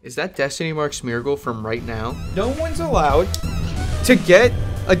 Is that Destiny Mark Smeargle from right now? No one's allowed to get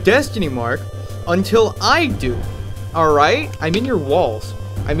a Destiny Mark until I do. Alright? I'm in your walls.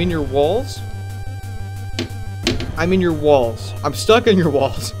 I'm in your walls. I'm in your walls. I'm stuck in your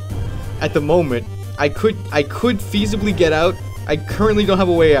walls. At the moment, I could feasibly get out. I currently don't have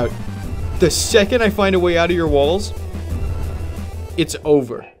a way out. The second I find a way out of your walls, it's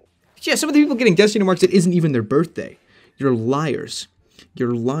over. Yeah, some of the people getting Destiny Marks, it isn't even their birthday. You're liars.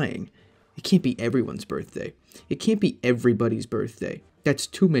 You're lying. It can't be everyone's birthday. It can't be everybody's birthday. That's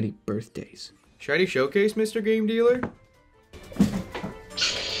too many birthdays. Shiny showcase, Mr. Game Dealer?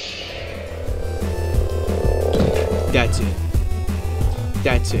 That's it.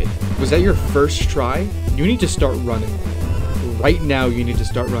 That's it. Was that your first try? You need to start running. Right now, you need to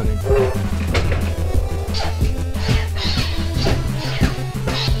start running.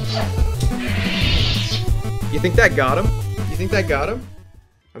 You think that got him? You think that got him?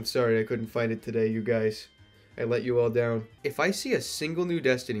 I'm sorry I couldn't find it today, you guys. I let you all down. If I see a single new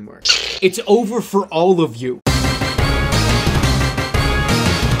Destiny Mark, it's over for all of you.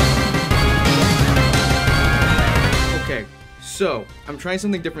 Okay, so I'm trying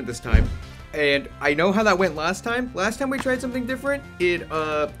something different this time. And I know how that went last time. Last time we tried something different, it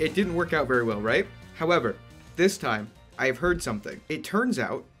didn't work out very well, right? However, this time, I've heard something. It turns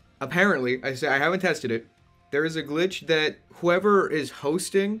out, apparently, I haven't tested it, There is a glitch that whoever is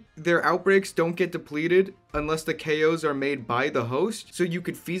hosting, their outbreaks don't get depleted unless the KOs are made by the host, so you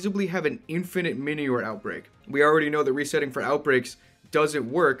could feasibly have an infinite Minior outbreak. We already know that resetting for outbreaks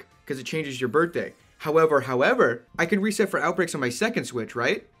doesn't work because it changes your birthday. However, I can reset for outbreaks on my second Switch,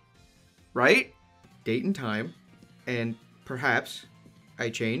 right? Right? Date and time, and perhaps I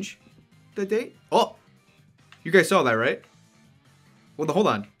change the date? Oh! You guys saw that, right? Well, hold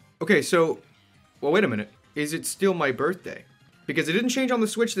on. Okay, so... Well, wait a minute. Is it still my birthday? Because it didn't change on the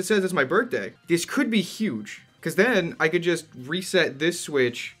Switch that says it's my birthday. This could be huge. Because then I could just reset this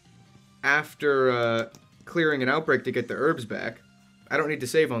Switch after clearing an outbreak to get the herbs back. I don't need to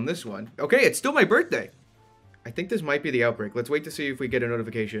save on this one. Okay, it's still my birthday. I think this might be the outbreak. Let's wait to see if we get a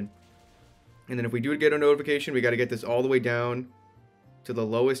notification. And then if we do get a notification, we got to get this all the way down to the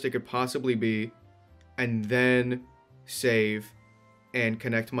lowest it could possibly be. And then save and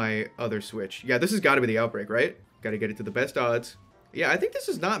connect my other Switch. Yeah, this has got to be the outbreak, right? Got to get it to the best odds. Yeah, I think this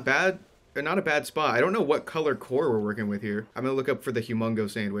is not bad, not a bad spot. I don't know what color core we're working with here. I'm going to look up for the Humongo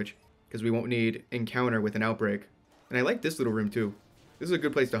sandwich because we won't need encounter with an outbreak. And I like this little room too. This is a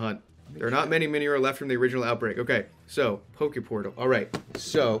good place to hunt. There are not many Minior left from the original outbreak. Okay, so Poke Portal. All right,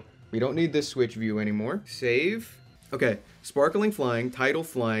 so we don't need this Switch view anymore. Save. Okay, Sparkling Flying, Tidal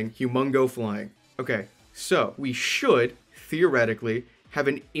Flying, Humongo Flying. Okay, so we should theoretically have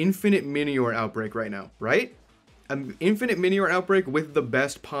an infinite Minior outbreak right now, right? An infinite Minior outbreak with the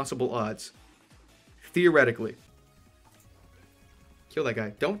best possible odds. Theoretically. Kill that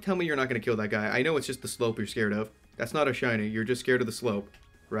guy. Don't tell me you're not going to kill that guy. I know it's just the slope you're scared of. That's not a shiny. You're just scared of the slope,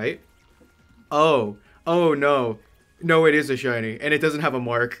 right? Oh. Oh, no. No, it is a shiny, and it doesn't have a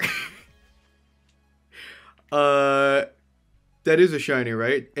mark. That is a shiny,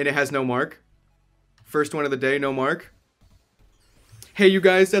 right? And it has no mark. First one of the day, no mark. Hey, you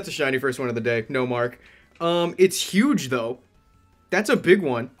guys, that's a shiny first one of the day. No mark. It's huge, though. That's a big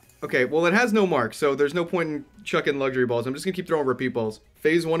one. Okay, well, it has no mark, so there's no point in chucking luxury balls. I'm just gonna keep throwing repeat balls.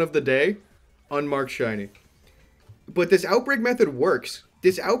 Phase 1 of the day, unmarked shiny. But this outbreak method works.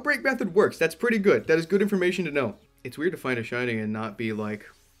 This outbreak method works. That's pretty good. That is good information to know. It's weird to find a shiny and not be like...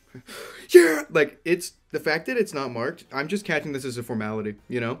 yeah! Like, it's... The fact that it's not marked, I'm just catching this as a formality,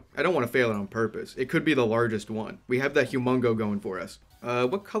 you know? I don't want to fail it on purpose. It could be the largest one. We have that Humongo going for us.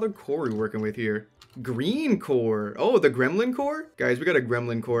 What color core are we working with here? Green core. Oh, the gremlin core? Guys, we got a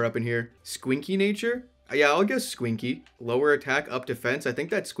gremlin core up in here. Squinky nature? Yeah, I'll guess Squinky. Lower attack, up defense. I think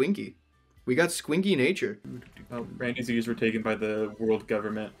that's Squinky. We got Squinky nature. Oh, Randy's ears were taken by the world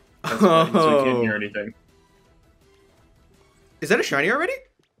government. That's fine, so we can't hear anything. Is that a shiny already?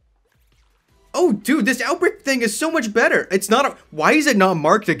 Oh, dude, this outbreak thing is so much better. It's not a... Why is it not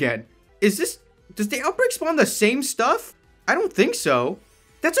marked again? Is this... Does the outbreak spawn the same stuff? I don't think so.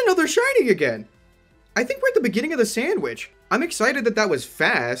 That's another shiny again. I think we're at the beginning of the sandwich. I'm excited that that was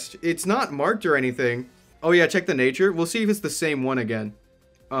fast. It's not marked or anything. Oh, yeah, check the nature. We'll see if it's the same one again.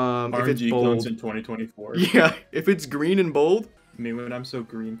 If it's bold. In 2024. Yeah, if it's green and bold. I mean, when I'm so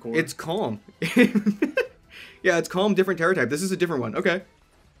green core. It's calm. Yeah, it's calm, different terror type. This is a different one. Okay.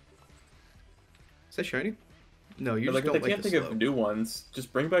 Is that shiny? No, you just don't like the slope. If they can't think of new ones,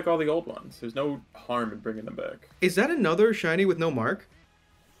 just bring back all the old ones. There's no harm in bringing them back. Is that another shiny with no mark?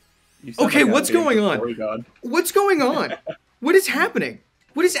 Okay, what's going on? What's going on? What is happening?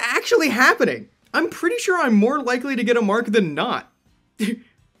 What is actually happening? I'm pretty sure I'm more likely to get a mark than not.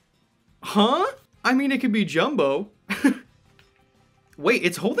 Huh? I mean, it could be Jumbo. Wait,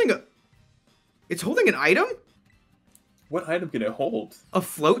 it's holding a... It's holding an item? What item can it hold? A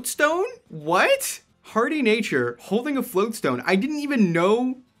float stone? What? Hardy Nature holding a float stone. I didn't even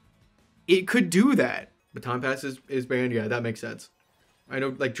know it could do that. Baton Pass is banned? Yeah, that makes sense. I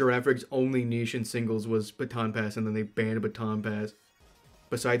know, like, Girafarig's only niche in singles was Baton Pass, and then they banned Baton Pass.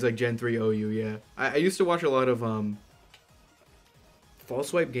 Besides, like, Gen 3 OU, yeah. I used to watch a lot of, Fall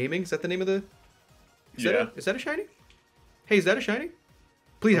Swipe Gaming? Is that the name of the... Is that a shiny? Hey, is that a shiny?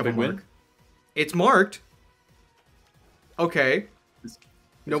 Please have a mark. It's marked. Okay.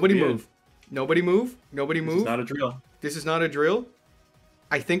 Nobody move. Nobody move. Nobody move. This is not a drill. This is not a drill.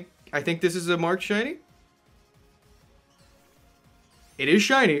 I think this is a marked shiny. It is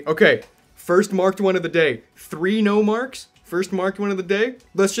shiny. Okay. First marked one of the day. 3 no marks. First marked one of the day.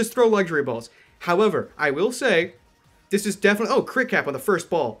 Let's just throw luxury balls. However, I will say, this is definitely... Oh, crit cap on the first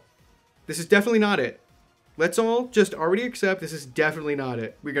ball. This is definitely not it. Let's all just already accept this is definitely not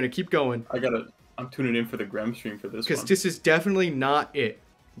it. We're going to keep going. I'm tuning in for the Grem stream for this one. Because this is definitely not it.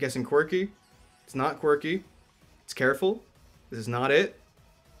 I'm guessing quirky. It's not quirky. It's careful. This is not it.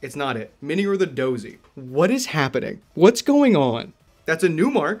 It's not it. Mini or the Dozy. What is happening? What's going on? That's a new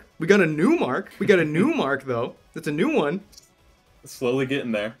mark. We got a new mark. We got a new mark, though. That's a new one. Slowly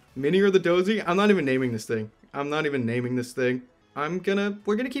getting there. Mini or the dozy? I'm not even naming this thing. We're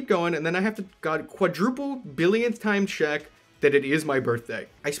gonna keep going, and then I have to, quadruple billionth time check that it is my birthday.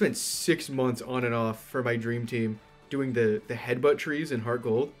 I spent 6 months on and off for my dream team doing the headbutt trees in Heart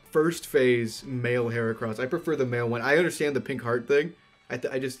Gold. First phase male Heracross. I prefer the male one. I understand the pink heart thing.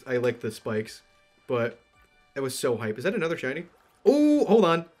 I like the spikes, but it was so hype. Is that another shiny? Oh, hold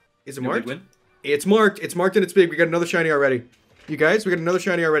on. Is it marked? It's marked. It's marked and it's big. We got another shiny already. You guys, we got another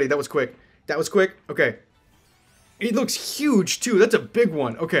shiny already. That was quick. That was quick. Okay. It looks huge too. That's a big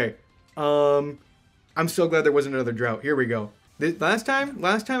one. Okay. I'm so glad there wasn't another drought. Here we go. Last time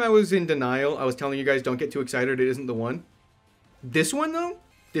I was in denial. I was telling you guys don't get too excited. It isn't the one. This one though,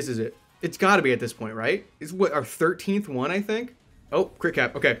 this is it. It's got to be at this point, right? It's what, our 13th one, I think. Oh, crit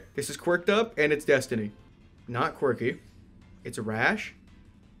cap. Okay, this is quirked up and it's Destiny. Not quirky. It's a rash.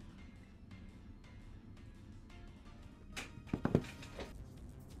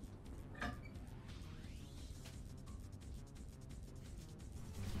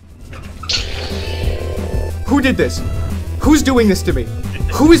 Who did this? Who's doing this to me?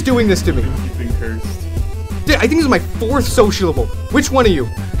 Who is doing this to me? You've been cursed. Dude, I think this is my 4th socialable. Which one of you?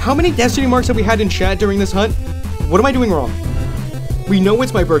 How many Destiny marks have we had in chat during this hunt? What am I doing wrong? We know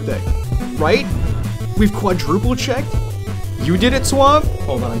it's my birthday, right? We've quadruple checked. You did it, Suave?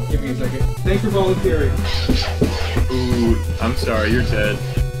 Hold on, give me a second. Thanks for volunteering. Ooh, I'm sorry, you're dead.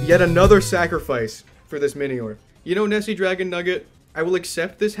 Yet another sacrifice for this Minior. You know, Nessie Dragon Nugget, I will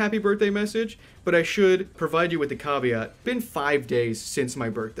accept this happy birthday message, but I should provide you with the caveat. Been 5 days since my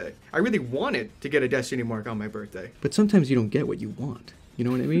birthday. I really wanted to get a Destiny mark on my birthday. But sometimes you don't get what you want. You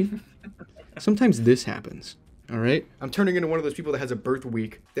know what I mean? Sometimes this happens. All right? I'm turning into one of those people that has a birth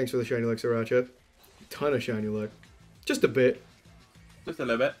week. Thanks for the shiny luck, StarrShrimp. Ton of shiny luck. Just a bit. Just a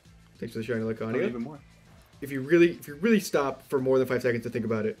little bit. Thanks for the shiny luck, Not Anya. even more. If you really stop for more than 5 seconds to think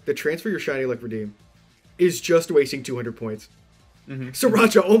about it, the transfer your shiny luck redeem is just wasting 200 points.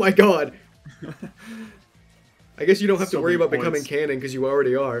 SriraCha, oh my god! I guess you don't have to worry about becoming canon because you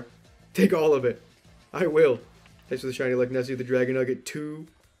already are. Take all of it. I will. Thanks for the shiny luck, Nessie the Dragon Nugget 2.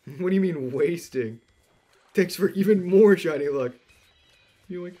 What do you mean wasting? Thanks for even more shiny luck.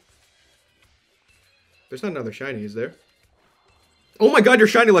 Yoink. There's not another shiny, is there? Oh my god, your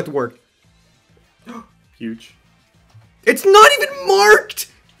shiny luck worked! Huge. It's not even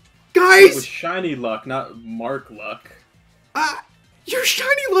marked! Guys! It was shiny luck, not mark luck. Your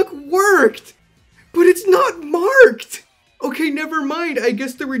shiny luck worked! But it's not marked! Okay, never mind. I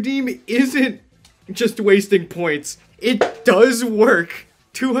guess the redeem isn't just wasting points. It does work.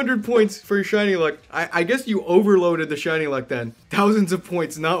 200 points for your shiny luck. I guess you overloaded the shiny luck then. Thousands of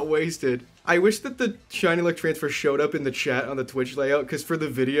points not wasted. I wish that the shiny luck transfer showed up in the chat on the Twitch layout, because for the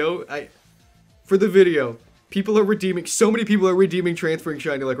video, people are redeeming, so many people are redeeming transferring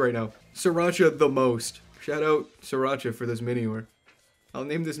shiny luck right now. SriraCha the most. Shout out SriraCha for this Minior. I'll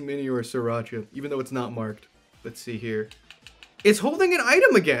name this Minior SriraCha, even though it's not marked. Let's see here. It's holding an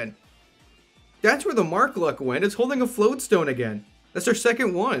item again! That's where the mark luck went. It's holding a floatstone again. That's our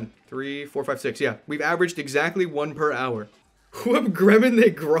second one. 3, 4, 5, 6. Yeah, we've averaged exactly 1 per hour. Whoop Gremmin they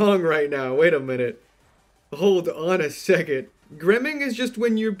grong right now. Wait a minute. Hold on a second. Gremming is just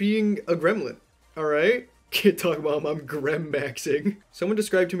when you're being a gremlin. Alright? Can't talk about I'm grem maxing. Someone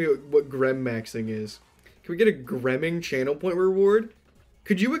describe to me what grem maxing is. Can we get a gremming channel point reward?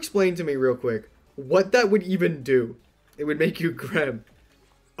 Could you explain to me real quick what that would even do? It would make you grem.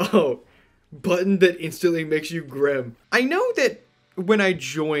 Oh, button that instantly makes you grem. I know that when I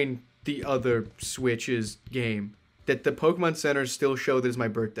join the other Switch's game, that the Pokemon Centers still show that it's my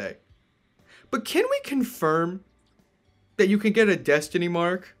birthday. But can we confirm that you can get a Destiny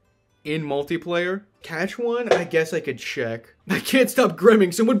mark in multiplayer? Catch one? I guess I could check. I can't stop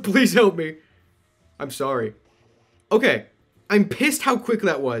gremming. Someone please help me. I'm sorry. Okay. I'm pissed how quick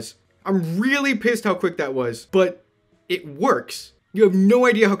that was. I'm really pissed how quick that was. But it works. You have no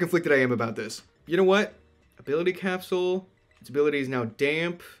idea how conflicted I am about this. You know what? Ability capsule. Its ability is now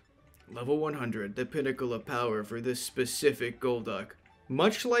damp. Level 100. The pinnacle of power for this specific Golduck.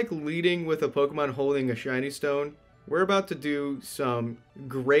 Much like leading with a Pokemon holding a shiny stone, we're about to do some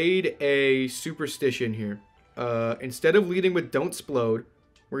grade A superstition here. Instead of leading with Don't Splode,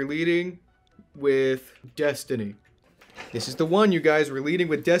 we're leading with Destiny. This is the one, you guys. We're leading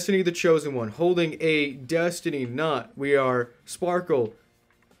with Destiny, the Chosen One, holding a Destiny knot. We are Sparkle,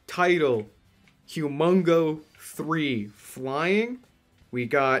 Tidal, Humongo 3, Flying. We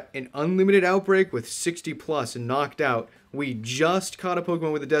got an unlimited outbreak with 60 plus and knocked out. We just caught a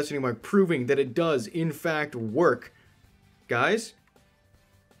Pokemon with a Destiny mark, proving that it does, in fact, work. Guys,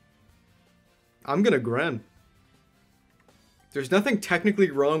 I'm gonna Grem. There's nothing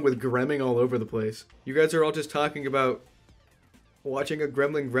technically wrong with Gremming all over the place. You guys are all just talking about watching a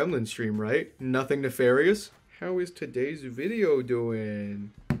Gremlin stream, right? Nothing nefarious? How is today's video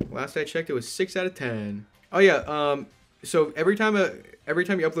doing? Last I checked, it was 6 out of 10. Oh yeah, so every time you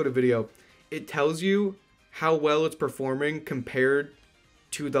upload a video, it tells you how well it's performing compared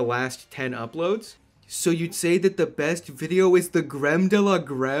to the last 10 uploads. So you'd say that the best video is the Grem de la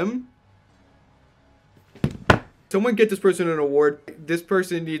Grem? Someone get this person an award. This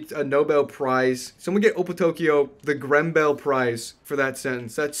person needs a Nobel Prize. Someone get Opotokyo the Grembel Prize for that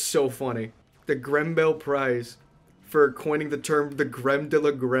sentence. That's so funny. The Grembel Prize for coining the term the Grem de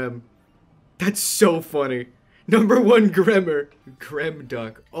la Grem. That's so funny. #1 Gremmer. Grem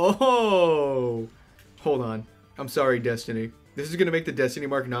Duck. Oh! Hold on. I'm sorry, Destiny. This is gonna make the Destiny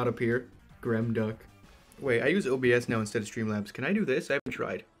mark not appear. Grem Duck. Wait, I use OBS now instead of Streamlabs. Can I do this? I haven't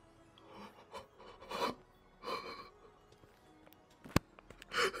tried.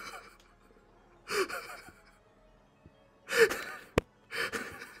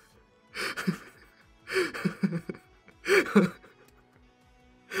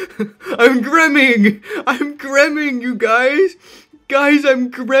 I'm Gremming! I'm Gremming, you guys! Guys, I'm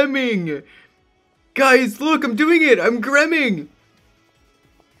Gremming! Guys, look, I'm doing it! I'm Gremming!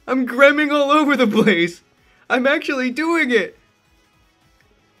 I'm Gremming all over the place! I'm actually doing it!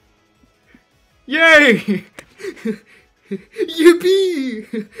 Yay!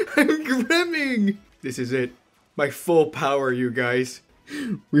 Yippee! I'm Gremming! This is it. My full power, you guys.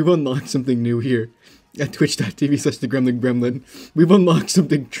 We've unlocked something new here. At twitch.tv/thegremlingremlin. We've unlocked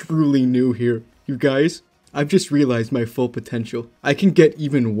something truly new here. You guys, I've just realized my full potential. I can get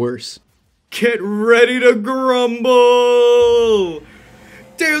even worse. Get ready to grumble!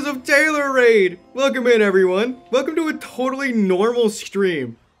 Tales of Taylor Raid! Welcome in, everyone. Welcome to a totally normal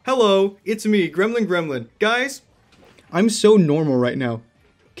stream. Hello, it's me, Gremlin Gremlin. Guys, I'm so normal right now.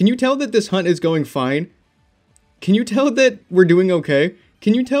 Can you tell that this hunt is going fine? Can you tell that we're doing okay?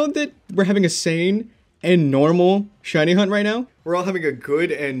 Can you tell that we're having a sane and normal shiny hunt right now? We're all having a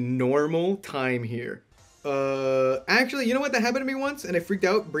good and normal time here. Actually, you know what? That happened to me once, and I freaked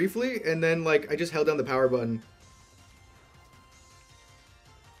out briefly, and then, like, I just held down the power button.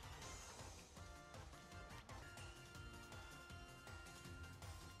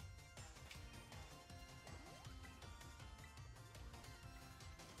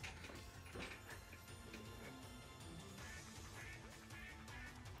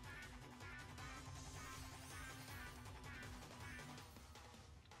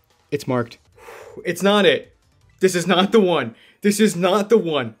 It's marked. It's not it. This is not the one. This is not the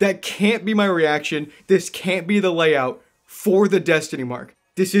one. That can't be my reaction. This can't be the layout for the Destiny mark.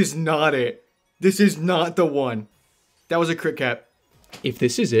 This is not it. This is not the one. That was a crit cap. If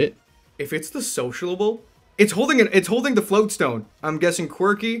this is it, if it's the socialable, it's holding the float stone. I'm guessing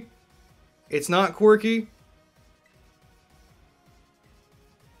quirky. It's not quirky.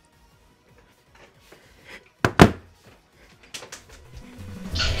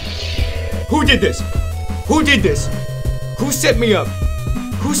 Who did this? Who did this? Who set me up?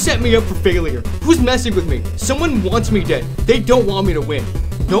 Who set me up for failure? Who's messing with me? Someone wants me dead. They don't want me to win.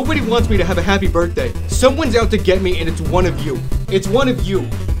 Nobody wants me to have a happy birthday. Someone's out to get me, and it's one of you. It's one of you.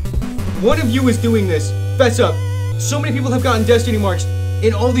 One of you is doing this. Fess up. So many people have gotten Destiny marks.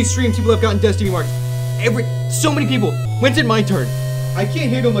 In all these streams, people have gotten Destiny marks. So many people. When's it my turn? I can't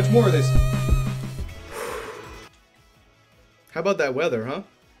handle much more of this. How about that weather, huh?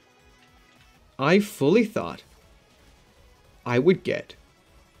 I fully thought I would get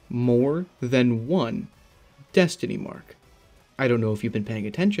more than one Destiny mark. I don't know if you've been paying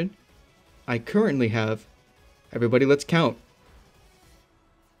attention. I currently have, everybody let's count.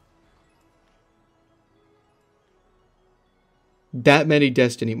 That many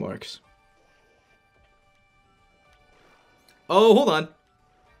Destiny marks. Oh, hold on.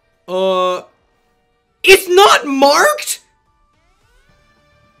 It's not marked?!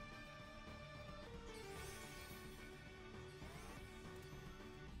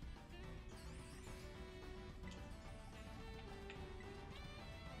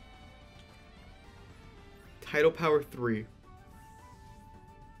 Tidal Power 3.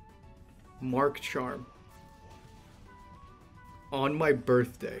 Mark Charm. On my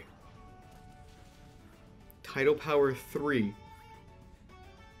birthday. Tidal Power 3.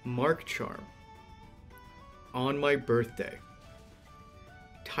 Mark Charm. On my birthday.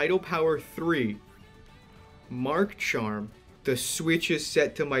 Tidal Power 3. Mark Charm. The switch is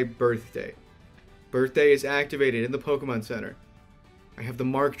set to my birthday. Birthday is activated in the Pokemon Center. I have the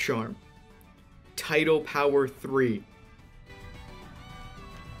Mark Charm. Tidal Power 3.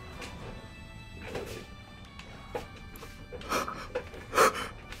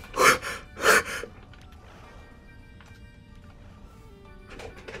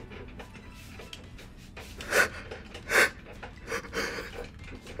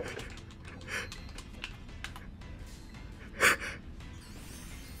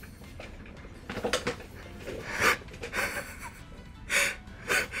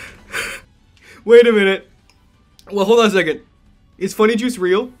 Wait a minute. Well, hold on a second. Is Funny Juice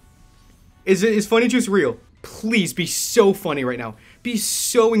real? Is Funny Juice real? Please be so funny right now. Be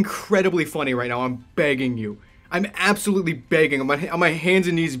so incredibly funny right now. I'm begging you. I'm absolutely begging. I'm on my hands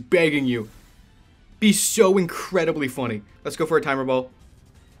and knees begging you. Be so incredibly funny. Let's go for a timer ball.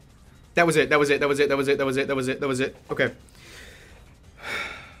 That was it. That was it. That was it. That was it. That was it. That was it. That was it. Okay.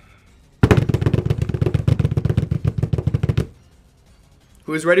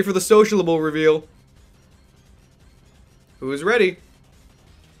 Who's ready for the socialable reveal? Who's ready?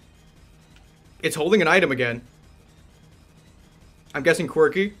 It's holding an item again. I'm guessing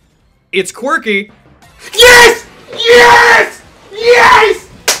quirky. It's quirky. Yes! Yes!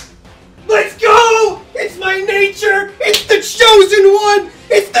 Yes! Let's go! It's my nature! It's the chosen one!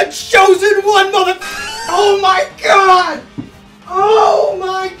 It's the chosen one, mother... Oh my god! Oh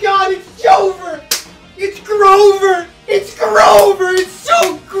my god, it's Jover! It's Grover! It's Grover! It's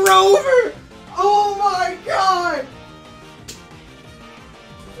so Grover! Oh my god!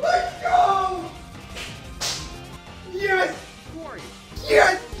 Let's go! Yes!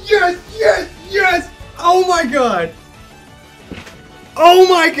 Yes! Yes! Yes! Yes! Oh my god! Oh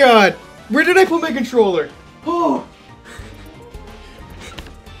my god! Where did I put my controller? Oh!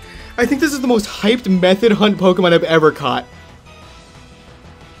 I think this is the most hyped method hunt Pokemon I've ever caught.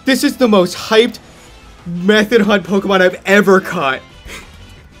 This is the most hyped method hunt Pokemon I've ever caught.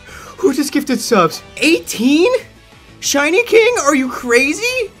 Who just gifted subs? 18? Shiny King? Are you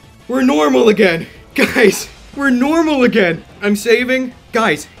crazy? We're normal again. Guys, we're normal again. I'm saving.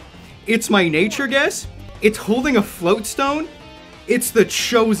 Guys, it's my nature guess. It's holding a float stone. It's the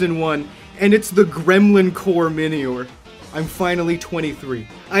chosen one. And it's the Gremlin Core Minior. I'm finally 23.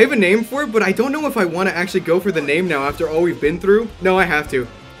 I have a name for it, but I don't know if I want to actually go for the name now after all we've been through. No, I have to.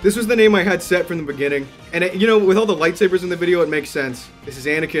 This was the name I had set from the beginning. And you know, with all the lightsabers in the video, it makes sense. This is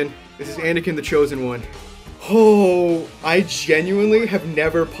Anakin. This is Anakin the Chosen One. Oh, I genuinely have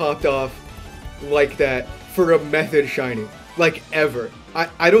never popped off like that for a method shiny. Like, ever.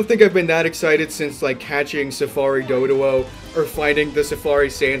 I don't think I've been that excited since, like, catching Safari Doduo or finding the Safari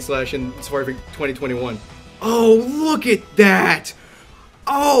Sandslash in Safari 2021. Oh, look at that!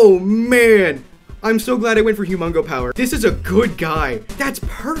 Oh, man! I'm so glad I went for Humongo Power. This is a good guy. That's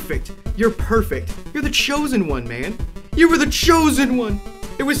perfect. You're perfect. You're the chosen one, man. You were the chosen one.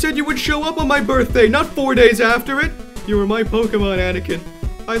 It was said you would show up on my birthday, not 4 days after it. You were my Pokemon, Anakin.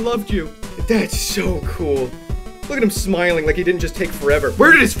 I loved you. That's so cool. Look at him smiling like he didn't just take forever.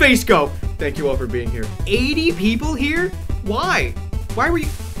 Where did his face go? Thank you all for being here. 80 people here? Why? Why were you?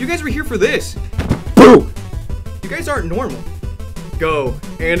 You guys were here for this. Boo! You guys aren't normal. Go,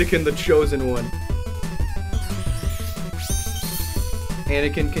 Anakin the Chosen One.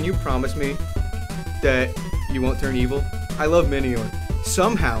 Anakin, can you promise me that you won't turn evil? I love Minior.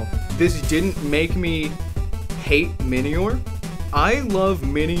 Somehow, this didn't make me hate Minior. I love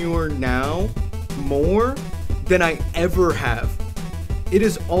Minior now more than I ever have. It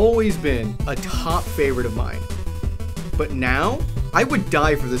has always been a top favorite of mine. But now, I would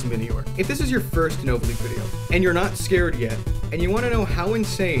die for this Minior. If this is your first TheNovaLeague video, and you're not scared yet, and you want to know how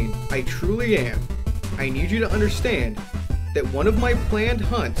insane I truly am, I need you to understand that one of my planned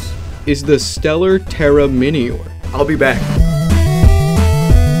hunts is the Stellar Terra Minior. I'll be back.